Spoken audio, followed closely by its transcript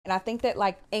And I think that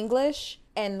like English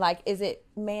and like, is it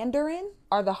Mandarin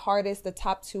are the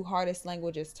top 2 hardest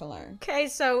languages to learn. Okay,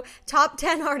 so top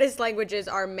 10 hardest languages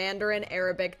are Mandarin,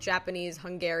 Arabic, Japanese,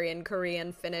 Hungarian,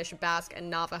 Korean, Finnish, Basque, and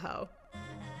Navajo.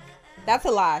 That's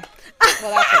a lie.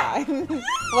 Well, that's a lie.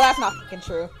 Well, that's not fucking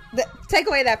true. Take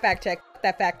away that fact check.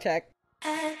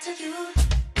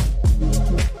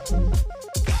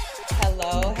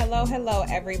 Hello,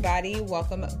 everybody.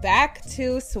 Welcome back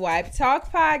to Swipe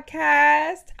Talk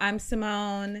Podcast. I'm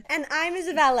Simone. And I'm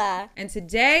Isabella. And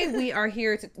today we are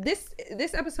here to... This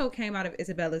episode came out of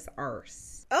Isabella's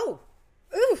arse. Oh.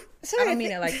 Ooh. Sorry. I don't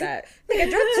mean it like that. I think I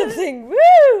dropped something.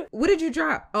 Woo! What did you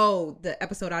drop? Oh, the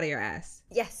episode out of your ass.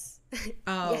 Yes.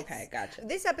 Oh, yes. Okay, gotcha.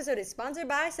 This episode is sponsored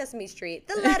by Sesame Street,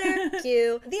 the letter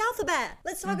Q, the alphabet.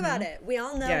 Let's talk about it. We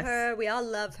all know her. We all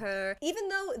love her. Even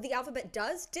though the alphabet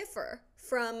does differ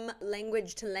from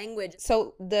language to language.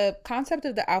 So the concept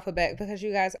of the alphabet, because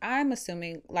you guys, I'm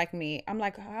assuming, like me, I'm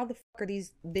like, how the fuck are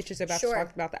these bitches about to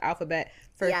talk about the alphabet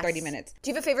for 30 minutes? Do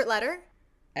you have a favorite letter?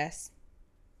 S.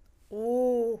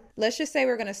 Ooh. Let's just say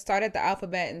we're going to start at the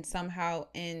alphabet and somehow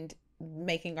end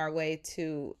making our way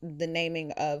to the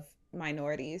naming of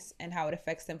minorities and how it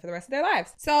affects them for the rest of their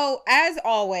lives. So as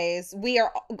always, we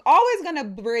are always going to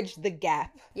bridge the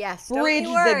gap. Yes. Bridge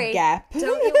the gap.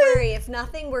 Don't you worry. If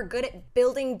nothing, we're good at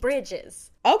building bridges.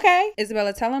 Okay.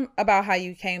 Isabella, tell them about how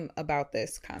you came about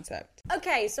this concept.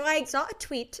 Okay, so I saw a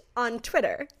tweet on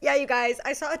Twitter. Yeah, you guys,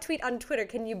 I saw a tweet on Twitter.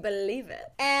 Can you believe it?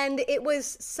 And it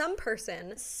was some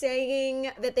person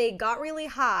saying that they got really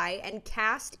high and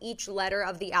cast each letter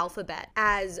of the alphabet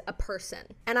as a person.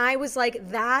 And I was like,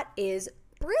 that is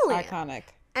brilliant. Iconic.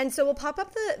 And so we'll pop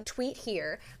up the tweet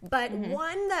here, but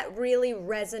one that really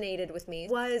resonated with me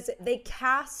was they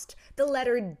cast the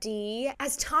letter D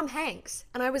as Tom Hanks.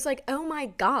 And I was like, oh my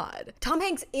God. Tom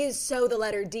Hanks is so the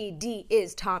letter D. D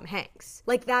is Tom Hanks.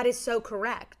 Like, that is so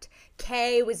correct.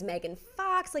 K was Megan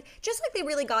Fox. Like, just like they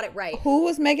really got it right. Who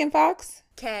was Megan Fox?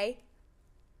 K.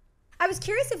 I was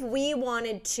curious if we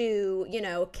wanted to,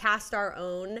 cast our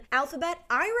own alphabet.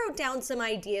 I wrote down some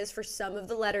ideas for some of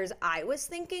the letters I was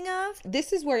thinking of.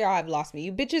 This is where y'all have lost me.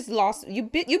 You bitches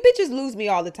lose me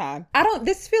all the time.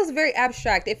 This feels very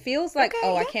abstract. It feels like,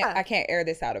 I can't air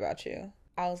this out about you.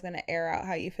 I was going to air out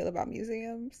how you feel about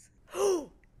museums.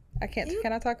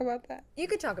 Can I talk about that? You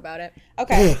could talk about it.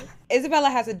 Okay. Isabella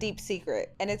has a deep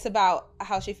secret, and it's about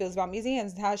how she feels about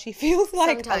museums and how she feels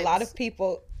like a lot of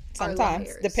people... Sometimes,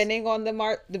 depending on the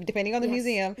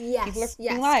museum, people are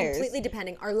fucking liars. Completely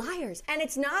depending, are liars. And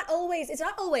it's not always.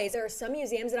 There are some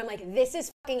museums that I'm like, this is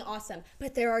fucking awesome.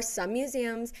 But there are some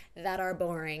museums that are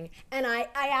boring. And I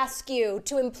ask you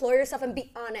to employ yourself and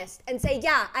be honest and say,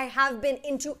 yeah, I have been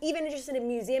even interested in a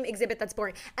museum exhibit that's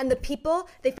boring. And the people,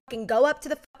 they fucking go up to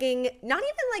the fucking, not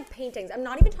even like paintings. I'm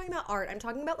not even talking about art. I'm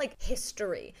talking about like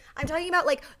history. I'm talking about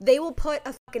like, they will put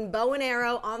a fucking bow and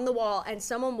arrow on the wall and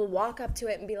someone will walk up to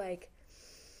it and be like,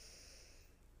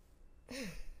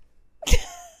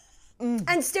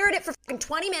 and stare at it for fucking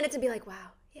 20 minutes and be like,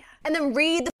 wow, yeah. And then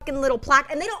read the fucking little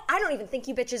plaque. And I don't even think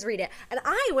you bitches read it. And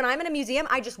when I'm in a museum,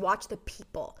 I just watch the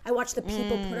people. I watch the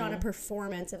people put on a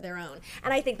performance of their own.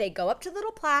 And I think they go up to the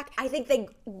little plaque. I think they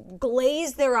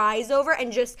glaze their eyes over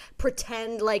and just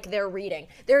pretend like they're reading.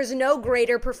 There's no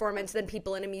greater performance than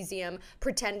people in a museum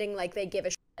pretending like they give a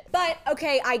shit. But,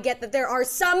 okay, I get that there are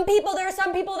some people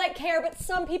that care, but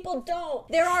some people don't.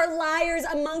 There are liars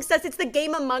amongst us. It's the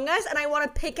game Among Us, and I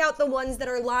want to pick out the ones that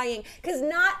are lying, because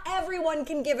not everyone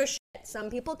can give a shit. Some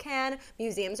people can.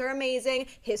 Museums are amazing.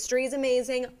 History is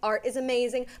amazing. Art is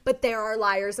amazing. But there are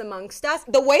liars amongst us.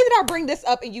 The way that I bring this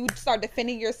up and you start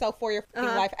defending yourself for your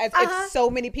life as if so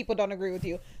many people don't agree with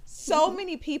you. So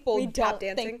many people don't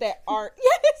think that art...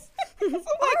 Yes! I love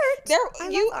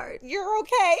art. You're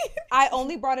okay. I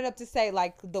only brought it up to say,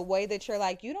 like, the way that you're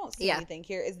like, you don't see anything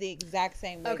here is the exact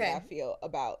same way that I feel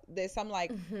about this. I'm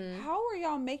like, how are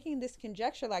y'all making this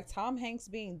conjecture? Like, Tom Hanks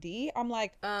being D? I'm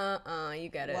like, you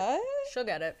get it. What? She'll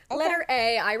get it. Okay. Letter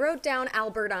A, I wrote down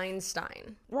Albert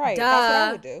Einstein. Right. Duh. That's what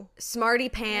I would do. Smarty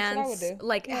pants. That's what I would do.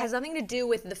 Like, it has nothing to do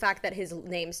with the fact that his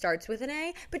name starts with an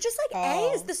A, but just like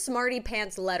A is the smarty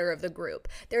pants letter of the group.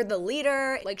 They're the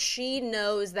leader. Like, she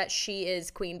knows that she is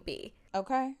Queen Bee.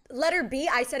 Okay. Letter B,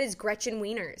 I said, is Gretchen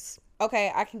Wieners.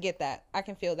 Okay, I can get that. I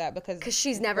can feel that because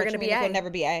she's never going to be A. Will never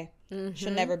be A.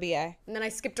 She'll never be A. And then I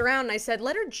skipped around and I said,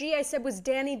 letter G, I said, was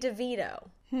Danny DeVito.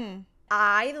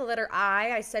 The letter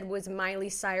I said was Miley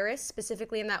Cyrus,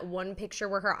 specifically in that one picture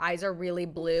where her eyes are really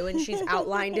blue and she's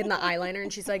outlined in the eyeliner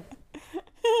and she's like...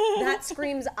 That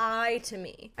screams I to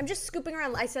me. I'm just scooping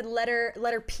around. I said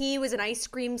letter P was an ice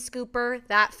cream scooper.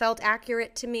 That felt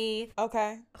accurate to me.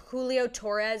 Okay. Julio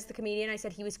Torres, the comedian, I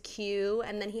said he was Q,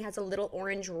 and then he has a little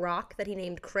orange rock that he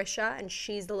named Krisha, and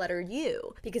she's the letter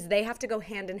U, because they have to go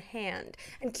hand in hand.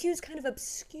 And Q's kind of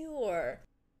obscure.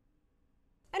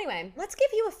 Anyway, let's give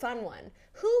you a fun one.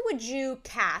 Who would you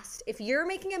cast if you're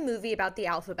making a movie about the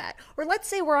alphabet? Or let's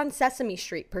say we're on Sesame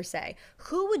Street, per se.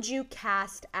 Who would you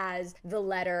cast as the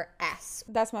letter S?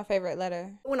 That's my favorite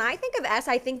letter. When I think of S,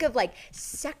 I think of like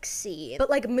sexy, but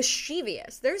like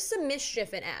mischievous. There's some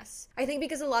mischief in S. I think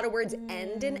because a lot of words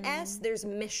end in S, there's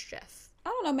mischief. I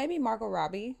don't know, maybe Margot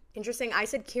Robbie. Interesting. I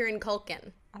said Kieran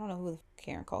Culkin. I don't know who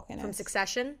Kieran Culkin is. From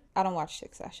Succession? I don't watch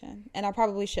Succession. And I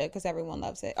probably should because everyone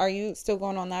loves it. Are you still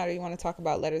going on that, or you want to talk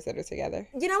about letters that are together?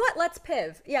 You know what? Let's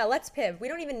piv. Yeah, let's piv. We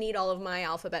don't even need all of my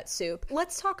alphabet soup.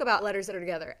 Let's talk about letters that are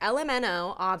together.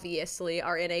 LMNO, obviously,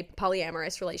 are in a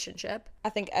polyamorous relationship. I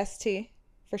think ST.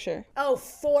 For sure. Oh,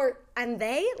 and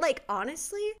they, like,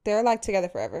 honestly, they're like together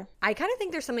forever. I kind of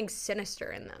think there's something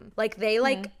sinister in them. Like, they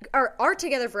like are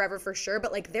together forever for sure,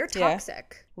 but like they're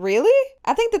toxic. Yeah. Really?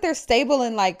 I think that they're stable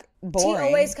and like boring. T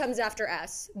always comes after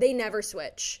S. They never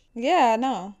switch. Yeah,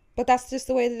 no. But that's just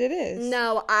the way that it is.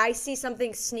 No, I see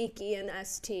something sneaky in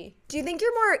ST. Do you think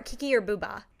you're more Kiki or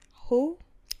Booba? Who?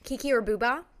 Kiki or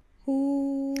Booba?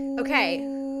 Who? Okay.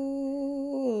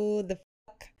 The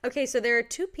Okay, so there are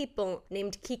two people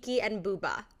named Kiki and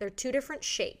Booba. They're two different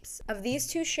shapes. Of these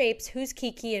two shapes, who's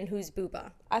Kiki and who's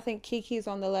Booba? I think Kiki's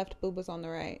on the left, Booba's on the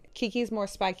right. Kiki's more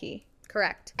spiky.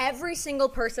 Correct. Every single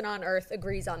person on Earth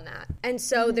agrees on that. And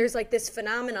so there's like this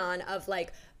phenomenon of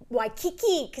like, why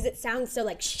Kiki? Because it sounds so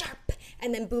like sharp.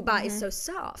 And then Booba is so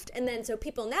soft. And then so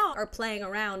people now are playing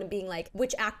around and being like,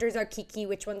 which actors are Kiki?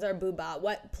 Which ones are Booba?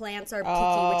 What plants are Kiki?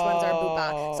 Which ones are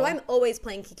Booba? So I'm always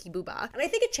playing Kiki Booba. And I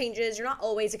think it changes. You're not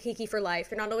always a Kiki for life.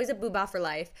 You're not always a Booba for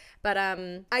life. But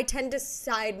I tend to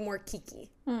side more Kiki.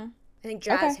 I think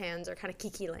jazz hands are kind of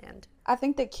Kiki land. I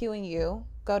think that Q and U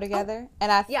go together.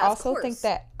 And I also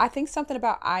think something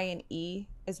about I and E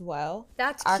as well.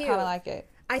 That's cute. I kind of like it.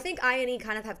 I think I and E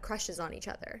kind of have crushes on each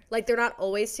other. Like, they're not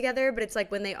always together, but it's like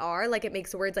when they are, like, it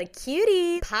makes the words like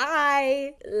cutie,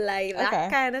 pie, like that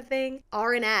kind of thing.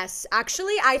 R and S.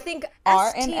 Actually, I think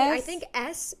R and S?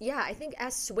 I think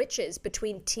S switches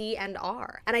between T and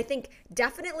R. And I think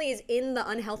definitely is in the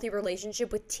unhealthy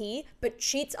relationship with T, but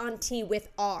cheats on T with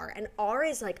R. And R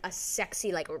is like a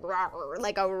sexy, like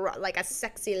a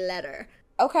sexy letter.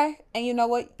 Okay. And you know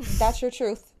what? That's your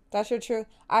truth. That's your truth.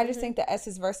 I just think that S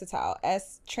is versatile.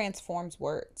 S transforms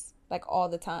words like all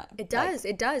the time. It does.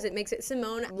 It does. It makes it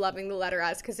Simone loving the letter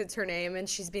S because it's her name, and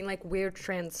she's being like, we're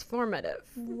transformative.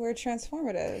 We're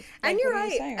transformative. Like, and you're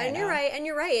right. And you're right. And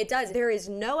you're right. It does. There is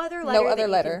no other letter you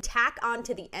can tack on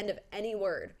to the end of any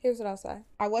word. Here's what I'll say.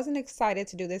 I wasn't excited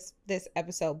to do this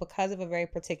episode because of a very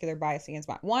particular bias against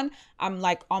mine. One, I'm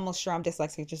like almost sure I'm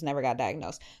dyslexic, just never got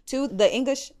diagnosed. Two, the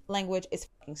English language is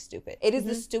fucking stupid. It is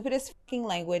the stupidest fucking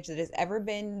language that has ever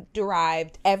been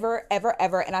derived, ever.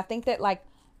 And I think that like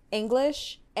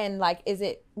English and like, is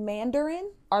it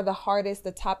Mandarin are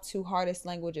the top two hardest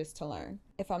languages to learn,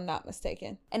 if I'm not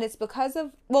mistaken. And it's because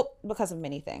of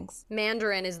many things.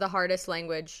 Mandarin is the hardest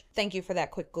language. Thank you for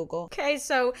that quick Google. Okay,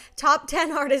 so top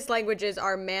 10 hardest languages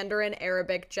are Mandarin,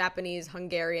 Arabic, Japanese,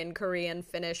 Hungarian, Korean,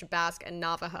 Finnish, Basque, and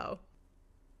Navajo.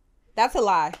 That's a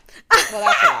lie. Well,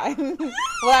 that's a lie.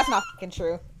 Well, that's not fucking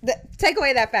true. Take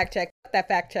away that fact check.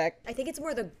 I think it's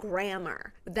more the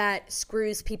grammar that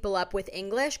screws people up with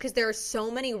English because there are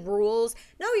so many rules.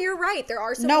 No, you're right. There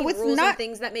are so many rules and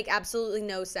things that make absolutely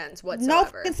no sense whatsoever. No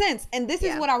fucking sense. And this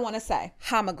is what I want to say.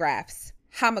 Homographs.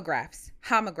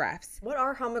 What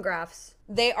are homographs?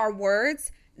 They are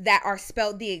words that are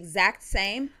spelled the exact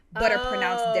same but are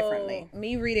pronounced differently.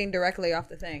 Me reading directly off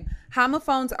the thing.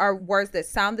 Homophones are words that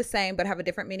sound the same but have a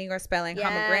different meaning or spelling.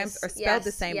 Homograms are spelled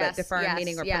the same but differ in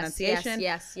meaning or pronunciation.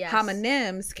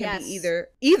 Homonyms can be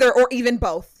either or even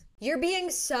both. You're being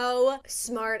so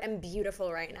smart and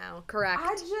beautiful right now. Correct.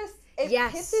 It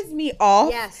pisses me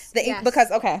off. Because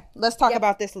let's talk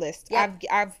about this list. Yep.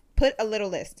 I've put a little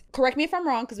list. Correct me if I'm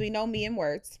wrong because we know me in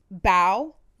words.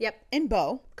 Bow. Yep. And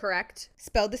bow. Correct.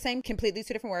 Spelled the same, completely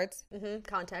two different words.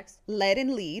 Context. Lead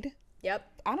and lead. Yep.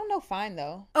 I don't know fine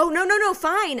though. Oh, no,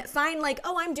 fine. Fine, like,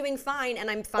 oh, I'm doing fine and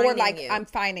I'm finding you. Or like, I'm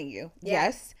finding you. Yeah.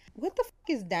 Yes. What the fuck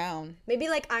is down? Maybe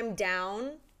like I'm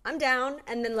down, and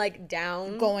then like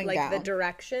down. Going like down. Like the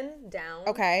direction, down.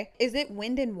 Okay. Is it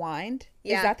wind and wind?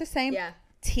 Yeah. Is that the same? Yeah.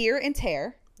 Tear and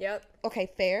tear? Yep.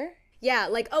 Okay, fair? Yeah,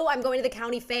 like, oh, I'm going to the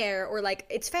county fair, or like,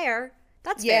 it's fair.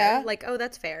 That's fair. Like, oh,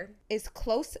 that's fair. Is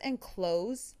close and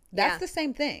close? That's the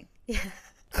same thing. Yeah.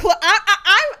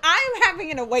 I'm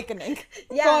having an awakening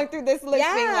going through this list.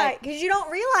 Yeah, because you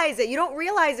don't realize it. You don't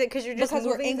realize it because you're just because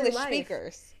moving we're English through life.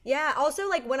 speakers. Yeah. Also,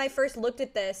 like when I first looked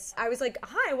at this, I was like,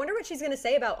 "Hi, I wonder what she's gonna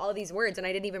say about all these words," and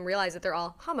I didn't even realize that they're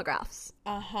all homographs.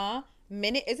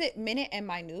 Minute, is it minute and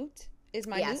minute? Is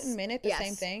minute and minute the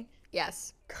same thing?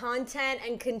 Yes. Content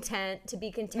and content, to be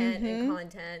content and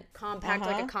content. Compact,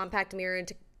 like a compact mirror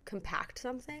to compact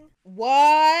something.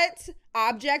 What?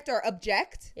 Object or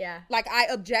object? Yeah. Like I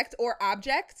object or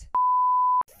object?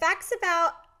 Facts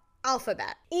about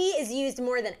alphabet. E is used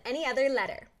more than any other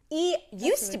letter. E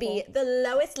used to be the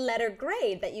lowest letter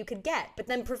grade that you could get, but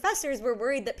then professors were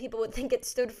worried that people would think it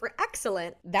stood for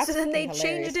excellent. So then they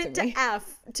changed it to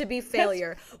F to be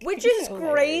failure, which is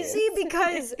crazy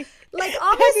because, like,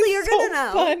 obviously you're gonna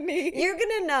know. Funny. You're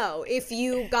gonna know if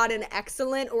you got an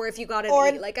excellent or if you got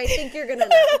an E. Like, I think you're gonna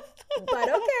know. But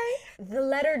okay. The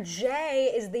letter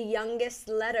J is the youngest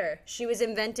letter. She was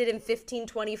invented in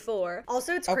 1524.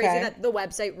 Also, it's crazy that the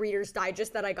website Reader's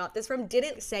Digest that I got this from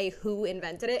didn't say who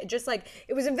invented it. Just like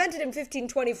it was invented in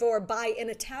 1524 by an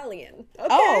Italian. Okay.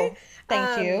 Oh,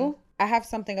 thank you. I have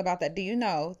something about that. Do you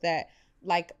know that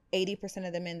like 80%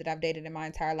 of the men that I've dated in my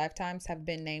entire lifetimes have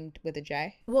been named with a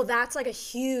J? Well, that's like a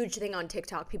huge thing on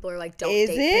TikTok. People are like, don't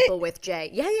date people with J.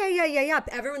 Yeah.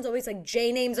 Everyone's always like,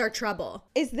 J names are trouble.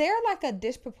 Is there like a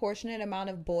disproportionate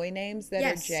amount of boy names that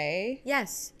are J?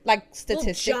 Yes. Like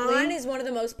statistically? Well, John is one of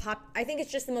the most I think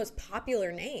it's just the most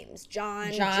popular names.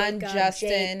 John, Jacob,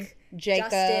 Justin, Jacob,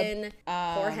 Justin,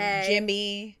 Jorge,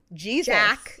 Jimmy, Jesus.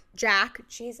 Jack,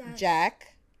 Jesus.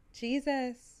 Jack,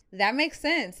 Jesus. That makes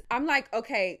sense. I'm like,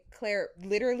 okay, Claire,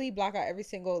 literally block out every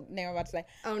single name I'm about to say.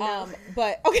 Oh, no.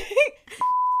 But, okay.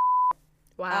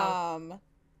 Wow.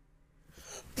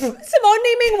 Simone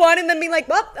naming one and then being like,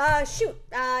 well, shoot,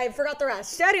 I forgot the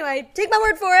rest. Anyway, take my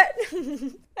word for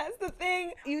it. That's the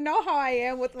thing. You know how I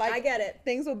am with like, I get it.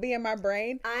 Things will be in my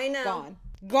brain. I know.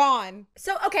 Gone.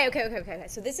 So, okay.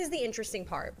 So this is the interesting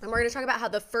part. And we're going to talk about how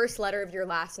the first letter of your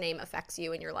last name affects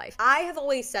you in your life. I have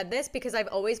always said this because I've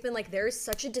always been like, there is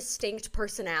such a distinct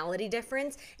personality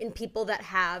difference in people that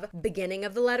have beginning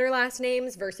of the letter last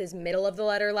names versus middle of the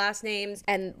letter last names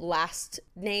and last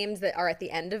names that are at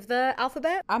the end of the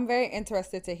alphabet. I'm very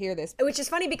interested to hear this. Which is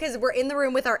funny because we're in the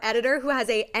room with our editor who has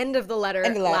a end of the letter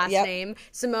last name.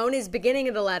 Simone is beginning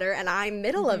of the letter and I'm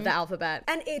middle of the alphabet.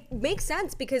 And it makes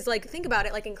sense because like, think about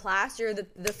it. Like in class, you're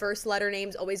the first letter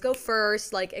names always go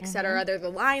first, like etc. They're the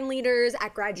line leaders.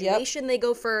 At graduation, they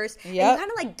go first. And you kind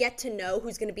of like get to know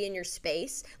who's going to be in your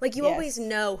space. Like you always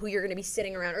know who you're going to be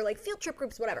sitting around or like field trip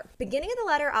groups, whatever. Beginning of the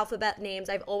letter alphabet names,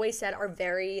 I've always said are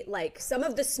very like some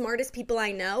of the smartest people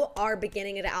I know are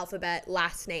beginning of the alphabet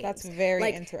last names. That's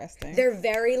very interesting. They're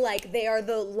very like they are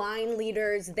the line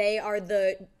leaders. They are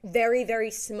the very, very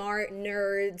smart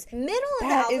nerds. Middle of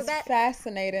the alphabet, that is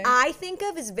fascinating. I think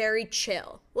of as very chill.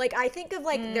 Like I think of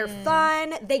like they're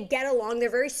fun, they get along,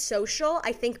 they're very social.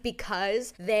 I think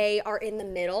because they are in the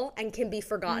middle and can be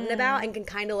forgotten about and can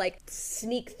kind of like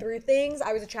sneak through things.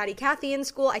 I was a chatty Cathy in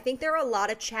school. I think there are a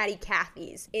lot of chatty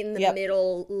Cathys in the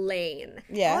middle lane.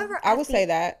 Yeah, however, I would say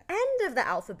that. End of the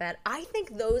alphabet, I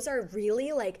think those are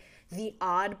really like the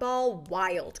oddball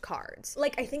wild cards.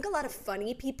 Like, I think a lot of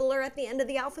funny people are at the end of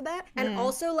the alphabet. And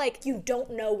also, like, you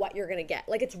don't know what you're gonna get.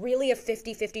 Like, it's really a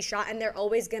 50-50 shot, and they're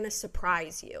always gonna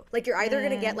surprise you. Like, you're either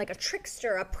gonna get, like, a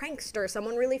trickster, a prankster,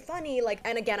 someone really funny. Like,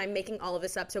 and again, I'm making all of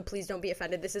this up, so please don't be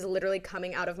offended. This is literally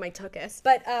coming out of my tuchus.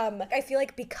 But I feel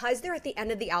like because they're at the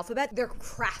end of the alphabet, they're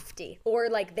crafty. Or,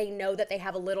 like, they know that they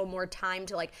have a little more time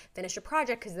to, like, finish a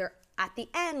project because they're at the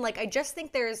end. Like, I just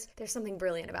think there's something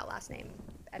brilliant about last name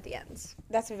at the ends.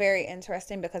 That's very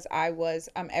interesting because I was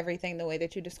everything the way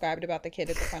that you described about the kid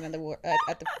at the front of the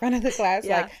at the front of the class.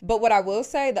 Yeah. Like, but what I will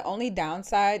say, the only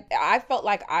downside, I felt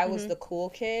like I was the cool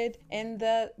kid in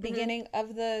the beginning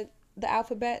of the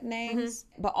alphabet names,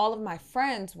 but all of my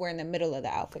friends were in the middle of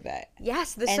the alphabet.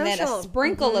 Yes, the and social. And then a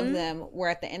sprinkle of them were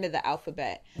at the end of the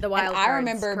alphabet. The wild and cards, I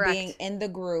remember correct. being in the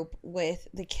group with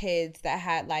the kids that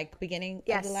had like beginning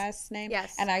of the last name.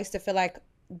 Yes. And I used to feel like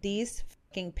these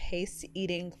fucking paste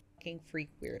eating freak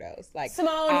weirdos. Like,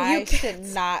 Simone, I should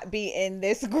not be in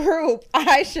this group.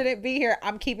 I shouldn't be here.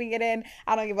 I'm keeping it in.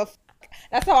 I don't give a fuck.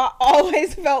 That's how I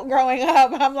always felt growing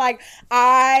up. I'm like,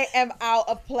 I am out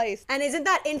of place. And isn't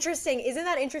that interesting? Isn't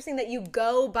that interesting that you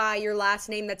go by your last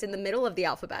name that's in the middle of the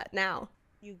alphabet now?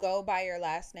 you go by your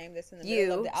last name that's in the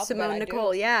middle of the alphabet. Simone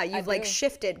Nicole, yeah. You've like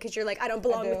shifted because you're like, I don't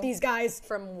belong with these guys.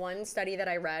 From one study that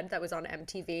I read that was on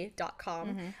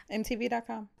MTV.com.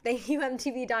 MTV.com. Thank you,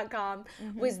 MTV.com.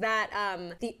 Was that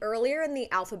the earlier in the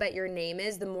alphabet your name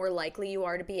is, the more likely you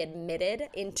are to be admitted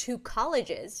into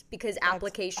colleges because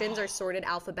applications are sorted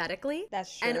alphabetically.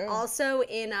 That's true. And also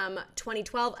in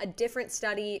 2012, a different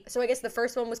study. So I guess the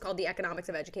first one was called the Economics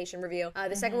of Education Review.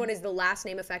 The second one is the last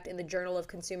name effect in the Journal of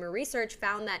Consumer Research,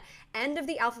 found that end of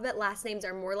the alphabet last names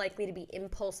are more likely to be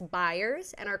impulse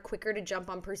buyers and are quicker to jump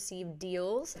on perceived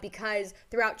deals because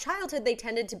throughout childhood they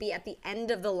tended to be at the end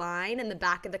of the line in the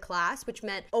back of the class, which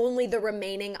meant only the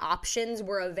remaining options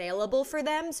were available for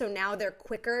them. So now they're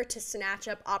quicker to snatch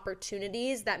up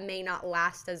opportunities that may not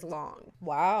last as long.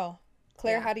 Wow.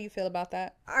 Claire, how do you feel about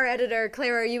that? Our editor,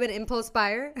 Claire, are you an impulse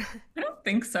buyer? I don't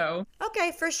think so.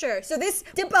 Okay, for sure. So this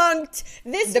debunked.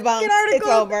 This debunked. Article. It's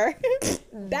over.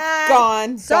 Bad.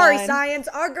 Gone. Sorry, gone. science.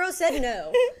 Our girl said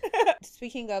no.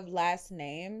 Speaking of last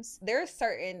names, there are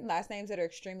certain last names that are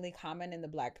extremely common in the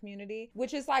Black community,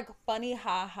 which is like funny,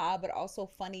 ha, but also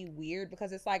funny, weird,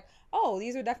 because it's like, oh,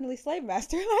 these are definitely slave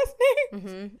master last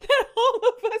names that all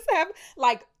of us have,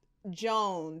 like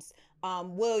Jones,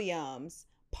 Williams,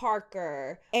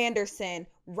 Parker, Anderson,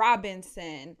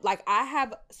 Robinson. Like, I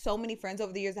have so many friends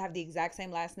over the years that have the exact same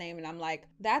last name, and I'm like,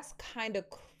 that's kind of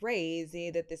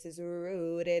crazy that this is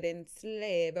rooted in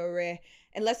slavery.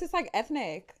 Unless it's like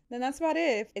ethnic, then that's about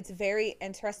it. It's very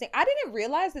interesting. I didn't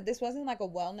realize that this wasn't like a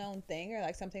well-known thing or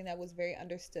like something that was very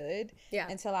understood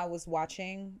until I was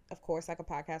watching, of course, like a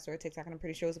podcast or a TikTok, and I'm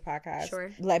pretty sure it was a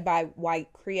podcast led by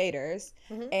white creators.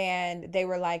 And they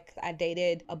were like, I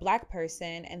dated a Black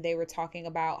person, and they were talking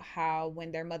about how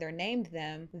when their mother named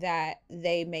them, that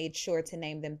they made sure to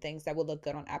name them things that would look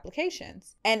good on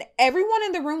applications. And everyone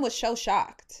in the room was so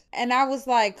shocked. And I was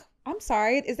like, I'm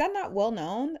sorry, is that not well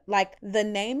known? Like, the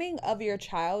naming of your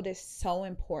child is so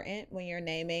important when you're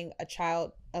naming a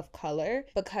child of color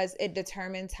because it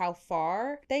determines how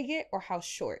far they get or how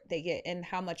short they get and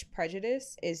how much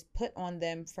prejudice is put on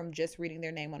them from just reading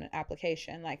their name on an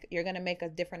application. Like, you're going to make a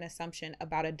different assumption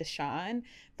about a Deshaun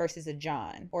versus a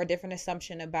John, or a different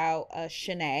assumption about a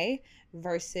Shanae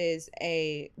versus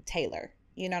a Taylor.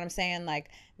 You know what I'm saying? Like,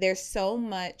 there's so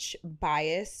much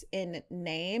bias in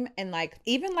name, and like,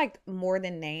 even like more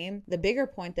than name, the bigger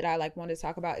point that I like wanted to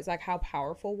talk about is like how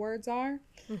powerful words are.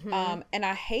 And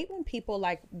I hate when people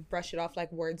like brush it off like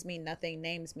words mean nothing,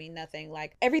 names mean nothing.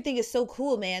 Like, everything is so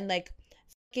cool, man. Like,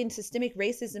 fucking systemic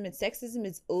racism and sexism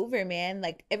is over, man.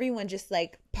 Like, everyone just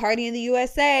like party in the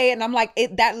USA. And I'm like,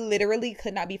 that literally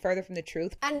could not be further from the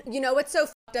truth. And you know what's so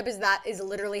fucked up is that is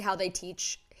literally how they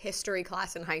teach history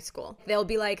class in high school. They'll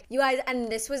be like, you guys,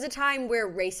 and this was a time where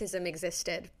racism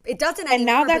existed. It doesn't anymore. And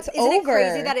now that's isn't over.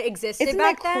 Isn't it crazy that it existed Isn't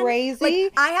back that then? crazy?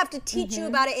 Like, I have to teach you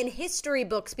about it in history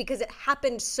books because it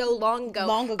happened so long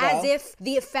ago. As if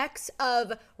the effects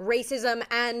of racism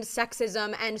and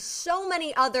sexism and so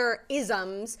many other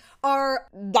isms are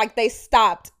like, they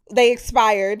stopped. They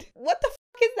expired. What the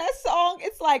fuck is that song?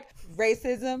 It's like,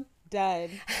 racism, done.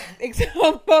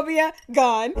 Xenophobia,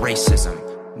 gone.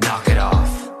 Racism, knock it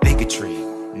off. Bigotry,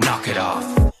 knock it off.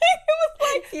 It was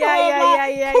like,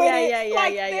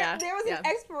 yeah. There was an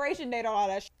expiration date on all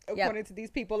that shit, according to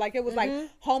these people. Like, it was like,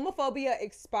 homophobia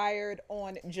expired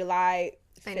on July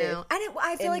 5th. I know. And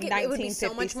I feel like it would be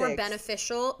so much more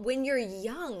beneficial when you're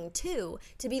young, too,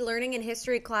 to be learning in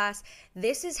history class,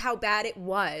 this is how bad it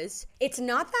was. It's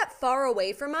not that far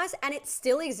away from us, and it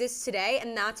still exists today,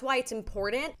 and that's why it's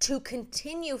important to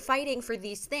continue fighting for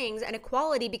these things and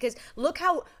equality, because look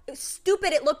how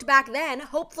stupid it looked back then.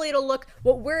 Hopefully it'll look,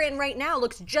 what we're in right now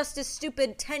looks just as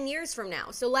stupid 10 years from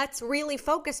now. So let's really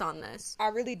focus on this. I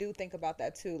really do think about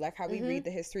that, too. Like, how we read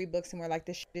the history books and we're like,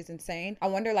 this shit is insane. I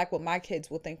wonder, like, what my kids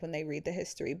will think when they read the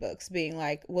history books, being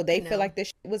like, will they feel like this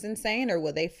shit was insane, or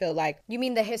will they feel like... You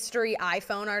mean the history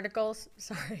iPhone articles?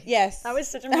 Sorry. Yes. That was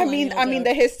such a I mean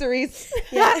the histories.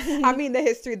 I mean the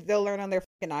history that they'll learn on their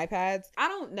fucking iPads. I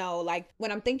don't know. Like,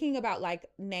 when I'm thinking about like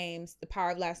names, the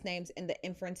power of last names and the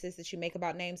inferences that you make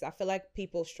about names, I feel like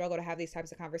people struggle to have these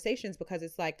types of conversations because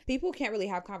it's like, people can't really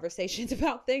have conversations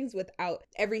about things without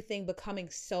everything becoming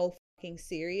so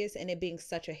serious and it being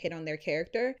such a hit on their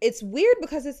character. It's weird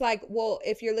because it's like, well,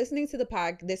 if you're listening to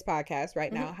this podcast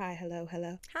right now, hi, hello.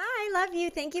 Hi, love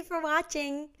you. Thank you for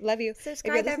watching. Love you. Subscribe if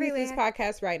you're listening everywhere. to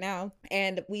this podcast right now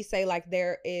and we say like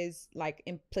there is like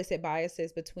implicit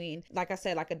biases between, like I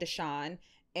said, like a Deshaun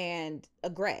and a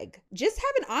Greg. Just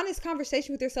have an honest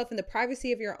conversation with yourself in the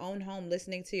privacy of your own home,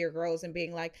 listening to your girls and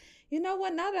being like, you know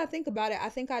what, now that I think about it, I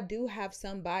think I do have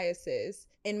some biases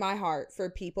in my heart for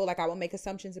people. Like, I will make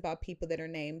assumptions about people that are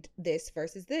named this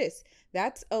versus this.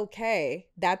 That's okay.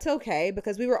 That's okay,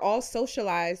 because we were all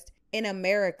socialized in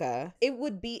America. It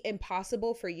would be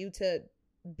impossible for you to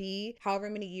be however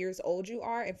many years old you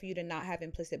are and for you to not have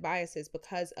implicit biases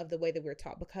because of the way that we're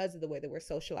taught, because of the way that we're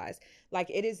socialized. Like,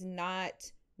 it is not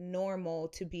normal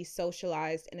to be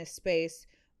socialized in a space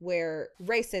where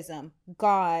racism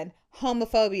gone,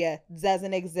 homophobia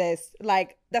doesn't exist.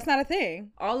 Like, that's not a thing.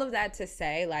 All of that to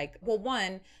say, like, well,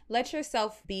 one, let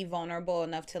yourself be vulnerable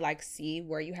enough to like see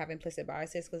where you have implicit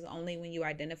biases, because only when you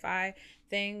identify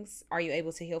things are you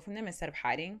able to heal from them instead of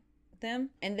hiding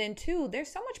them. And then two,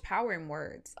 there's so much power in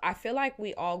words. I feel like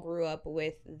we all grew up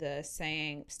with the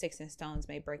saying, sticks and stones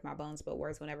may break my bones, but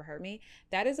words will never hurt me.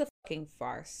 That is a fucking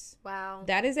farce. Wow.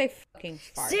 That is a fucking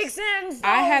farce. Sticks and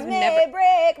stones may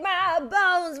break my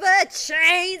bones, but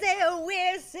chains and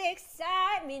whips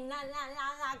excite me. Na, na,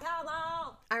 na, na, come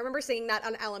on. I remember singing that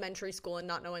on elementary school and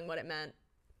not knowing what it meant.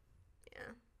 Yeah.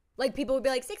 Like, people would be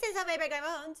like, sticks and stones may break my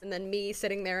bones. And then me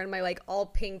sitting there in my, like, all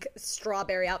pink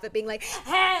strawberry outfit being like,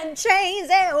 and chains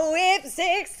and whips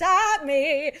excite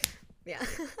me. Yeah.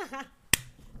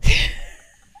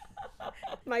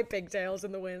 My pigtails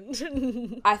in the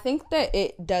wind. I think that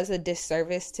it does a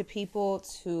disservice to people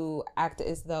to act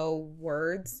as though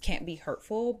words can't be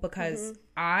hurtful, because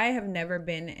I have never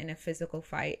been in a physical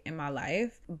fight in my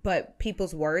life, but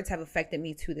people's words have affected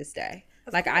me to this day.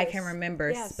 Of course. I can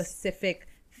remember specific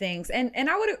things, and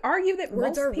I would argue that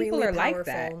words most people really are powerful. Like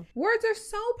that. Words are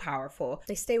so powerful.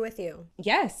 They stay with you.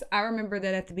 Yes, I remember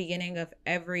that at the beginning of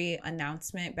every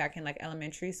announcement back in like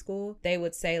elementary school, they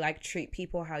would say like, treat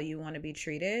people how you want to be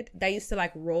treated. That used to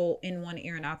like roll in one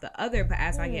ear and out the other, but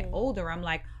as I get older, I'm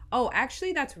like, oh,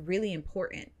 actually, that's really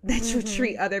important that you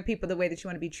treat other people the way that you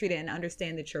want to be treated and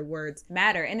understand that your words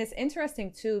matter. And it's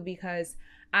interesting too, because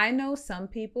I know some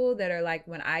people that are like,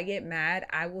 when I get mad,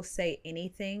 I will say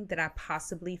anything that I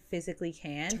possibly physically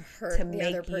can to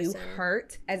make you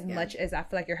hurt as much as I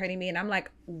feel like you're hurting me. And I'm like,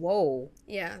 whoa.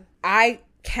 Yeah. I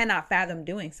cannot fathom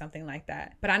doing something like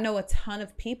that. But I know a ton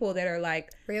of people that are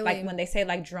like, like when they say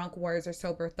like drunk words or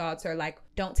sober thoughts, or like,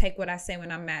 don't take what I say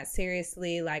when I'm mad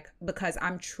seriously, like, because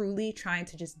I'm truly trying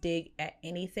to just dig at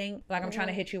anything. Like, I'm trying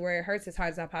to hit you where it hurts as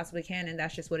hard as I possibly can. And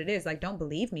that's just what it is. Like, don't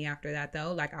believe me after that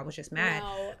though. Like, I was just mad.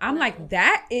 I'm like,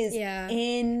 that is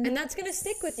insane. And that's going to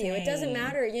stick with you. It doesn't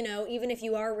matter, you know, even if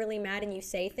you are really mad and you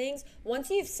say things, once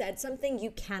you've said something,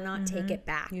 you cannot take it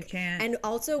back. You can't. And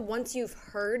also, once you've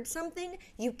heard something,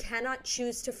 you cannot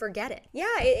choose to forget it. Yeah,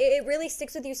 it really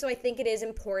sticks with you. So I think it is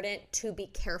important to be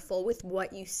careful with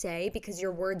what you say, because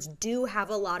your words do have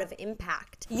a lot of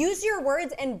impact. Use your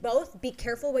words, and both be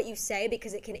careful what you say,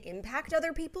 because it can impact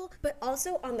other people, but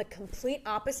also on the complete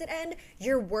opposite end,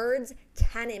 your words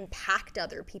can impact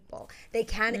other people. They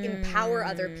can empower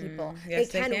other people. Yes,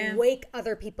 they can wake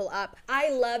other people up. I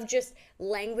love just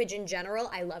language in general.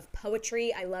 I love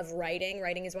poetry. I love writing.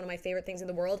 Writing is one of my favorite things in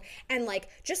the world. And like,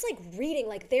 just like reading,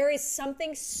 like there is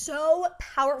something so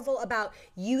powerful about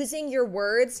using your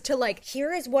words to like,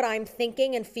 here is what I'm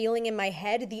thinking and feeling in my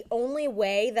head. The only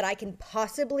way that I can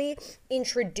possibly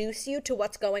introduce you to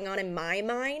what's going on in my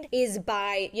mind is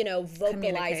by, you know,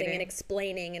 vocalizing and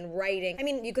explaining and writing. I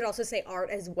mean, you could also say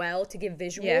art as well to give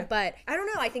visual, but I don't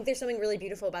know. I think there's something really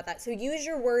beautiful about that. So use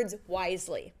your words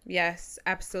wisely. Yes,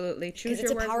 absolutely. Choose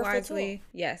your words wisely. Tool.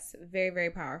 Yes, very, very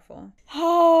powerful.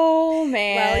 Oh,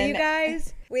 man. Well, you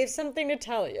guys, we have something to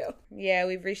tell you. Yeah,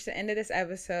 we've reached the end of this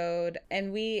episode.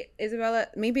 And Isabella,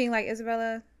 me being like,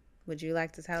 Isabella, would you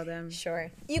like to tell them?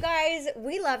 Sure. You guys,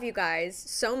 we love you guys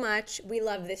so much. We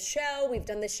love this show. We've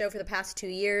done this show for the past 2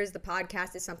 years. The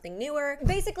podcast is something newer.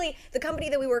 Basically, the company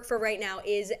that we work for right now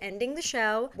is ending the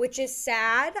show, which is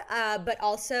sad, but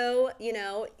also, you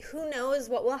know, who knows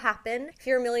what will happen. If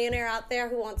you're a millionaire out there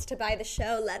who wants to buy the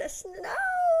show, let us know.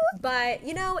 But,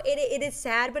 you know, it is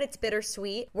sad, but it's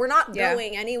bittersweet. We're not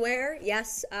going anywhere.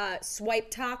 Yes,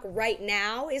 Swipe Talk right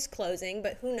now is closing,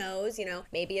 but who knows, you know,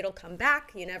 maybe it'll come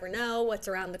back. You never know what's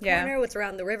around the corner, what's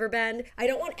around the river bend. I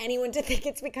don't want anyone to think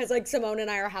it's because like Simone and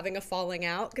I are having a falling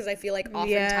out, because I feel like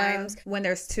oftentimes when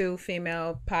there's two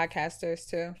female podcasters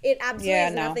too. It absolutely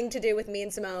has nothing to do with me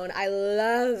and Simone. I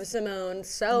love Simone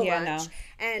so much. No.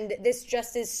 And this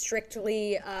just is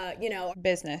strictly, you know,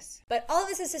 business. But all of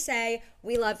this is to say,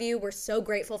 we love you. We're so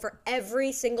grateful for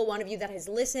every single one of you that has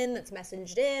listened, that's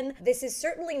messaged in. This is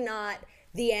certainly not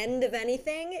the end of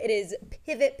anything. It is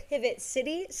Pivot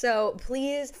City. So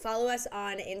please follow us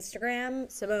on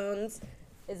Instagram. Simone's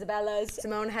Isabella's.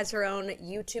 Simone has her own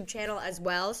YouTube channel as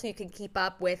well, so you can keep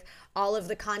up with all of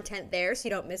the content there so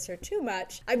you don't miss her too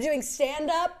much. I'm doing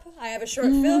stand-up. I have a short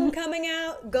film coming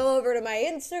out. Go over to my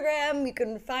Instagram. You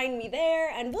can find me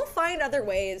there, and we'll find other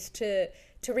ways to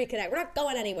reconnect. We're not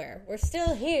going anywhere. We're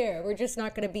still here. We're just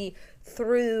not going to be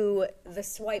through the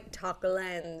Swipe Talk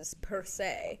lens per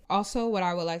se. Also, what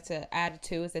I would like to add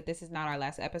too is that this is not our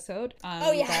last episode.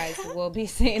 You guys will be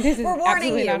seeing this. We're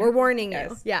warning you. We're warning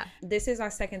you. Yeah. This is our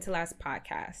second to last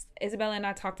podcast. Isabella and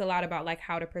I talked a lot about like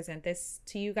how to present this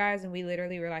to you guys, and we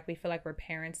literally were like, we feel like we're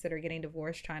parents that are getting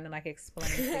divorced trying to like explain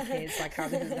to kids like how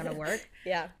this is gonna work.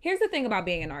 Yeah. Here's the thing about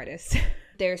being an artist.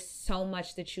 There's so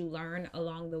much that you learn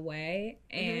along the way,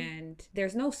 and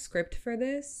there's no script for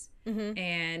this.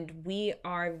 And we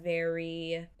are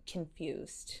very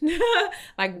confused.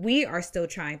 Like, we are still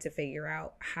trying to figure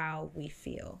out how we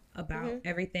feel about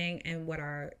everything and what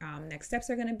our next steps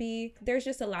are going to be. There's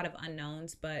just a lot of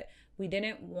unknowns, but we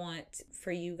didn't want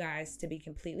for you guys to be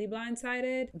completely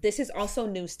blindsided. This is also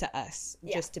news to us,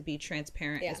 just to be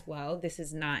transparent as well. This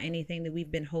is not anything that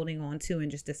we've been holding on to and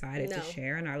just decided to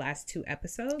share in our last 2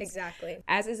 episodes. Exactly.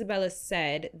 As Isabella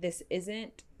said, this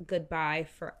isn't goodbye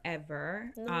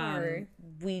forever. No.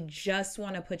 We just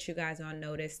want to put you guys on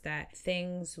notice that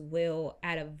things will,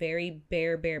 at a very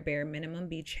bare minimum,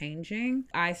 be changing.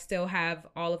 I still have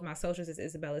all of my socials, as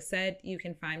Isabella said. You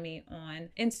can find me on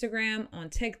Instagram, on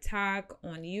TikTok,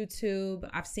 on YouTube.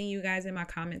 I've seen you guys in my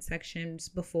comment sections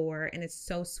before, and it's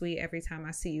so sweet every time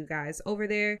I see you guys over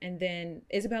there. And then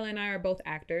Isabella and I are both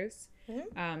actors.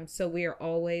 So we are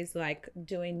always like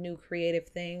doing new creative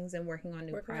things and working on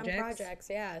new projects.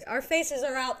 Yeah. Our faces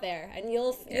are out there, and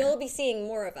you'll be seeing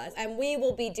more of us, and we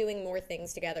will be doing more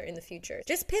things together in the future.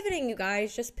 Just pivoting, you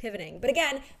guys, just pivoting. But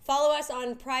again, follow us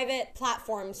on private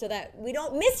platforms so that we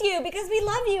don't miss you, because we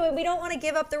love you and we don't want to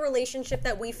give up the relationship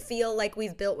that we feel like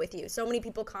we've built with you. So many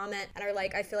people comment and are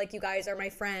like, I feel like you guys are my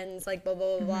friends, like blah,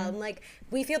 blah, blah, blah. And like,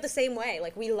 we feel the same way.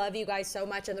 Like, we love you guys so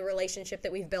much, and the relationship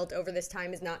that we've built over this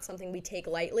time is not something we take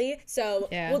lightly. So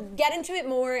we'll get into it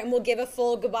more, and we'll give a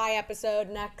full goodbye episode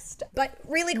next. But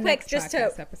really quick, just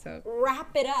to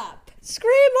wrap it up,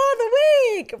 Scream of the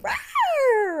Week.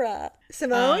 Rawr!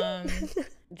 Simone?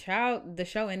 Child, the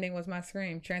show ending was my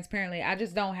scream. Transparently, I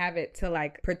just don't have it to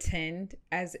like pretend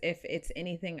as if it's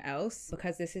anything else,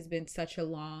 because this has been such a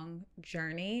long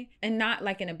journey, and not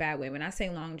like in a bad way. When I say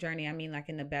long journey, I mean like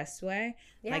in the best way.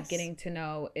 Like getting to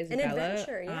know Isabella. An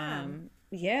adventure,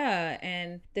 yeah,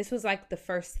 and this was like the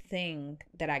first thing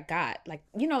that I got, like,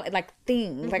 you know, like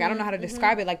thing, like I don't know how to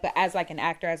describe it, like, but as like an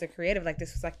actor, as a creative, like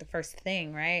this was like the first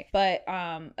thing, right? But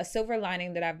a silver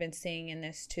lining that I've been seeing in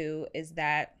this too is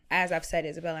that, as I've said,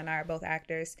 Isabella and I are both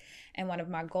actors, and one of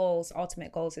my goals,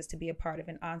 ultimate goals, is to be a part of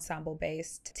an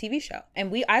ensemble-based TV show.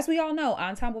 And as we all know,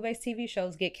 ensemble-based TV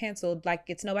shows get canceled like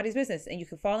it's nobody's business, and you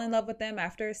can fall in love with them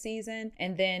after a season,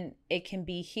 and then it can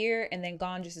be here and then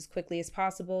gone just as quickly as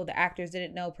possible. The actors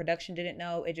didn't know, production didn't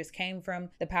know, it just came from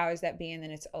the powers that be, and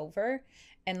then it's over.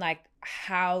 And like,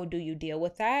 how do you deal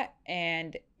with that?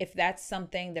 And if that's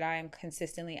something that I am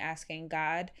consistently asking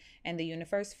God and the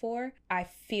universe for, I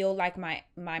feel like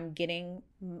I'm getting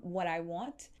what I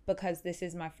want, because this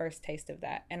is my first taste of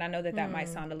that. And I know that might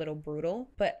sound a little brutal,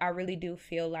 but I really do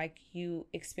feel like you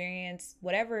experience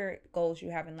whatever goals you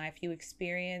have in life, you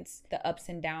experience the ups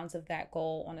and downs of that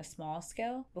goal on a small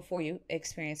scale before you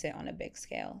experience it on a big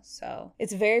scale. So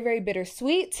it's very, very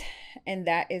bittersweet. And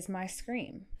that is my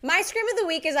scream. My scream of the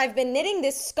week is I've been knitting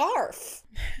this scarf.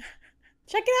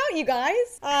 Check it out, you guys.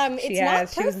 It's not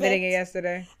perfect. She was knitting it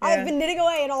yesterday. Yeah. I've been knitting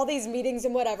away in all these meetings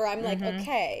and whatever. I'm like,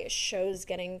 okay, show's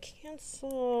getting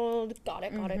canceled. Got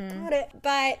it.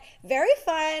 But very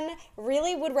fun.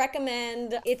 Really would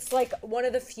recommend. It's like one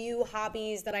of the few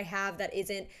hobbies that I have that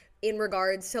isn't in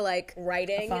regards to like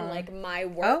writing and like my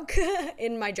work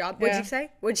in my job.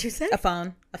 What'd you say? A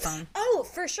phone. Oh,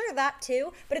 for sure, that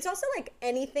too. But it's also like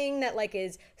anything that like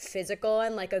is physical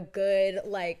and like a good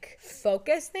like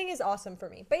focus thing is awesome for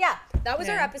me. But yeah, that was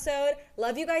our episode.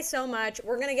 Love you guys so much.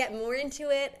 We're gonna get more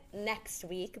into it next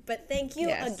week. But thank you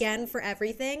again for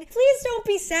everything. Please don't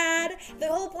be sad. The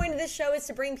whole point of this show is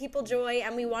to bring people joy,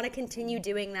 and we want to continue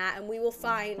doing that. And we will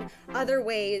find other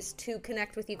ways to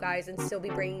connect with you guys and still be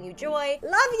bringing you joy.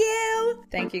 Love you.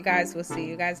 Thank you guys. We'll see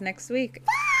you guys next week.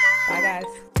 Bye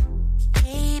guys.